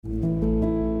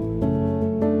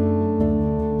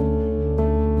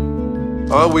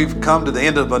Well, we've come to the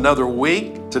end of another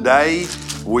week. Today,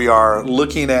 we are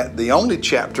looking at the only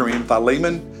chapter in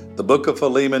Philemon, the book of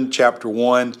Philemon, chapter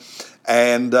 1.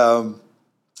 And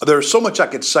there's so much I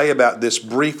could say about this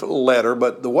brief letter,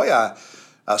 but the way I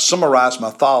summarize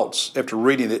my thoughts after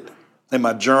reading it in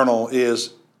my journal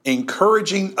is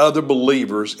encouraging other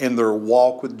believers in their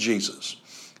walk with Jesus.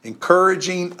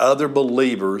 Encouraging other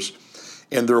believers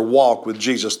in their walk with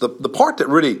Jesus. The part that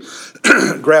really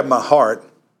grabbed my heart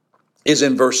is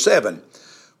in verse 7,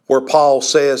 where Paul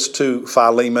says to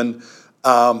Philemon,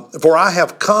 for I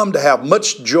have come to have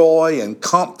much joy and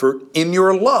comfort in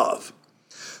your love,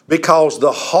 because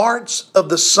the hearts of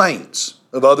the saints,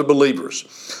 of other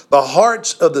believers, the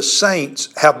hearts of the saints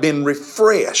have been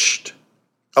refreshed.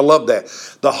 I love that.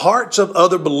 The hearts of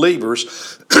other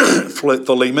believers,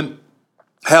 Philemon,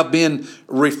 have been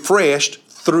refreshed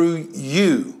through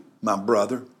you, my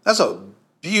brother. That's a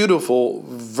beautiful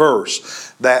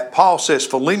verse that Paul says,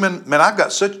 Philemon, man, I've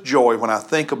got such joy when I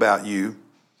think about you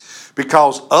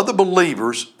because other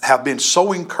believers have been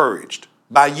so encouraged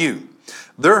by you.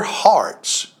 Their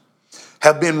hearts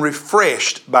have been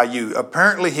refreshed by you.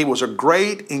 Apparently, he was a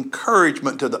great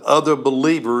encouragement to the other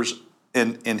believers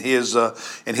in his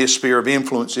sphere of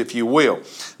influence, if you will.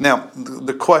 Now,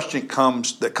 the question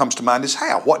that comes to mind is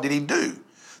how? What did he do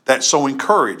that so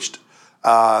encouraged,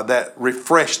 that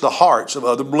refreshed the hearts of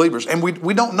other believers? And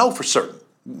we don't know for certain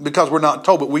because we're not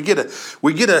told, but we get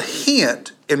a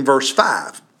hint in verse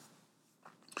 5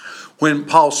 when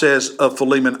Paul says of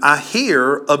Philemon, I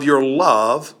hear of your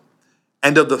love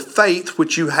and of the faith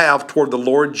which you have toward the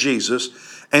Lord Jesus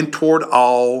and toward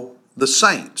all the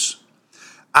saints.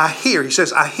 He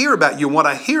says, I hear about you. And what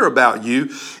I hear about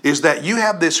you is that you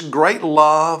have this great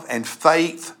love and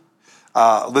faith,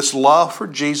 this love for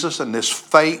Jesus and this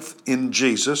faith in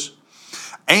Jesus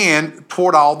and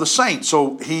toward all the saints.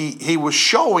 So he was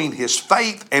showing his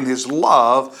faith and his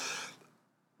love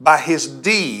by his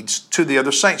deeds to the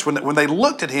other saints. When they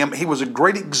looked at him, he was a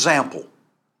great example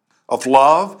of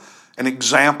love, an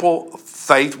example of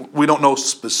faith. We don't know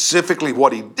specifically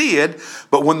what he did,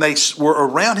 but when they were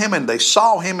around him and they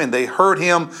saw him and they heard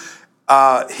him,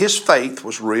 his faith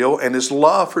was real and his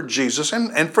love for Jesus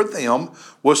and for them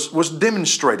was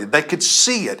demonstrated. They could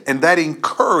see it, and that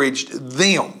encouraged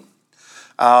them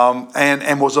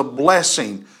and was a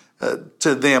blessing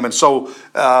to them. And so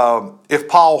if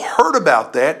Paul heard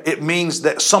about that, it means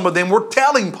that some of them were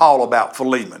telling Paul about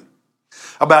Philemon,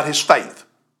 about his faith,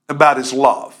 about his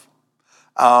love.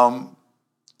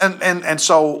 And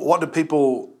so what do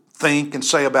people think and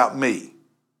say about me?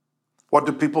 What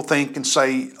do people think and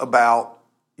say about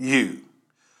you?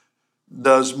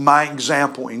 Does my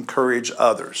example encourage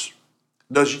others?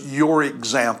 Does your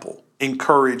example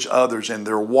encourage others in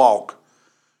their walk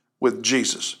with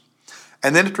Jesus?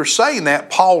 And then after saying that,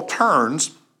 Paul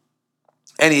turns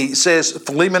and he says,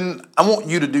 Philemon, I want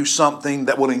you to do something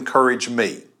that will encourage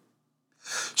me.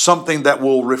 Something that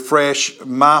will refresh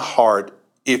my heart,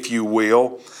 if you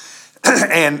will.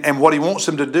 And what he wants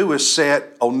him to do is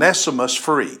set Onesimus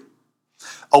free.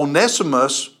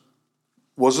 Onesimus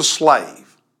was a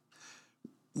slave.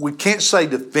 We can't say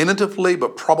definitively,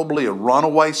 but probably a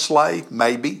runaway slave,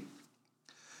 maybe.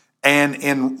 And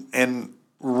in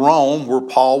Rome, where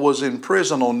Paul was in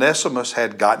prison, Onesimus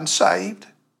had gotten saved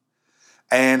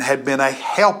and had been a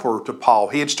helper to Paul.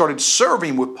 He had started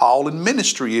serving with Paul in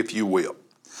ministry, if you will.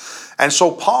 And so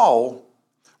Paul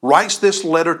writes this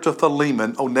letter to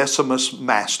Philemon, Onesimus'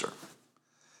 master,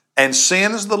 and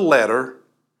sends the letter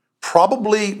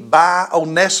probably by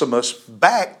Onesimus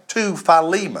back to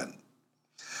Philemon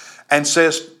and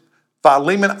says,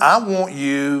 Philemon, I want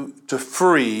you to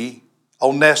free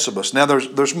Onesimus. Now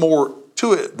there's more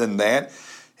to it than that.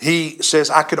 He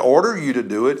says, I could order you to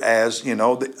do it as,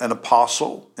 an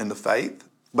apostle in the faith,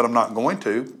 but I'm not going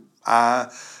to.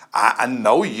 I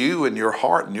know you in your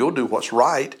heart and you'll do what's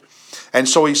right. And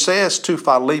so he says to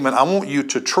Philemon, I want you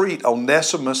to treat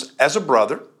Onesimus as a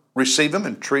brother, receive him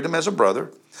and treat him as a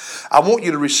brother. I want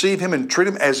you to receive him and treat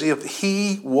him as if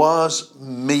he was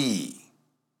me.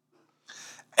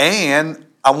 And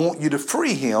I want you to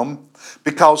free him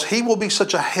because he will be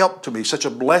such a help to me, such a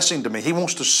blessing to me. He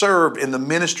wants to serve in the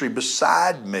ministry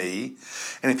beside me.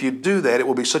 And if you do that, it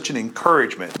will be such an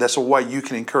encouragement. That's a way you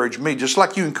can encourage me. Just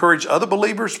like you encourage other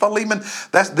believers, Philemon,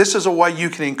 this is a way you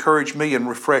can encourage me and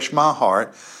refresh my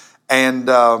heart. And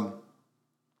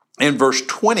in verse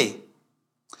 20,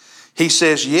 he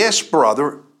says, yes,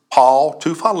 brother, Paul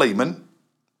to Philemon,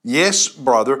 yes,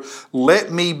 brother,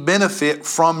 let me benefit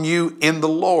from you in the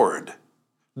Lord.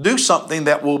 Do something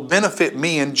that will benefit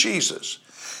me in Jesus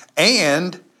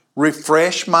and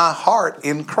refresh my heart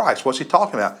in Christ. What's he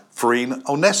talking about? Freeing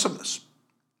Onesimus.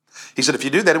 He said, if you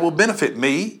do that, it will benefit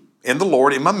me in the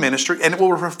Lord, in my ministry, and it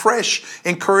will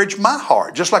encourage my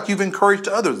heart, just like you've encouraged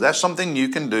others. That's something you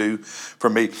can do for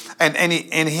me. And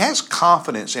he has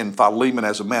confidence in Philemon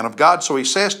as a man of God. So he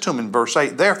says to him in verse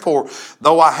 8, therefore,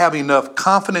 though I have enough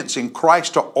confidence in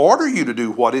Christ to order you to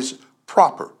do what is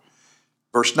proper.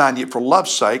 Verse 9, yet for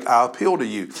love's sake, I appeal to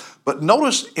you. But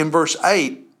notice in verse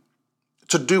 8,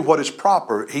 to do what is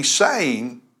proper, he's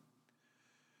saying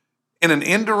in an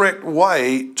indirect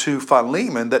way to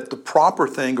Philemon that the proper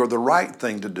thing or the right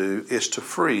thing to do is to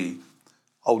free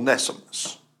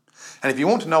Onesimus. And if you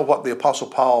want to know what the Apostle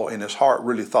Paul in his heart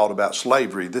really thought about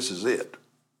slavery, this is it.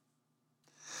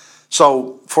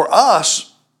 So for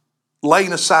us,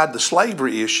 laying aside the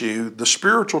slavery issue, the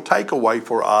spiritual takeaway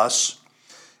for us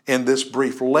in this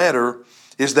brief letter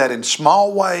is that in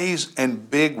small ways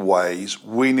and big ways,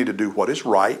 we need to do what is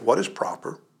right, what is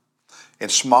proper. In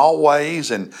small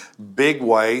ways and big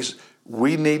ways,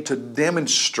 we need to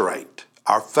demonstrate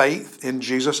our faith in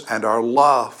Jesus and our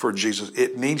love for Jesus.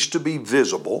 It needs to be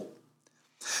visible.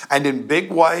 And in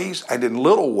big ways and in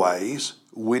little ways,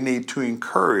 we need to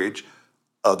encourage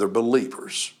other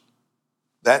believers.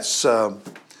 That's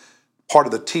part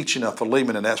of the teaching of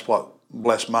Philemon, and that's what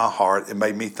blessed my heart. It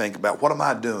made me think about, what am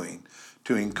I doing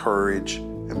to encourage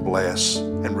and bless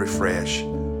and refresh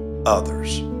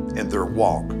others in their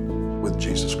walk with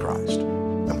Jesus Christ?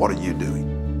 And what are you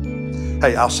doing?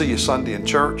 Hey, I'll see you Sunday in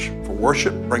church for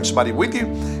worship. Bring somebody with you,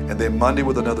 and then Monday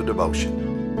with another devotion.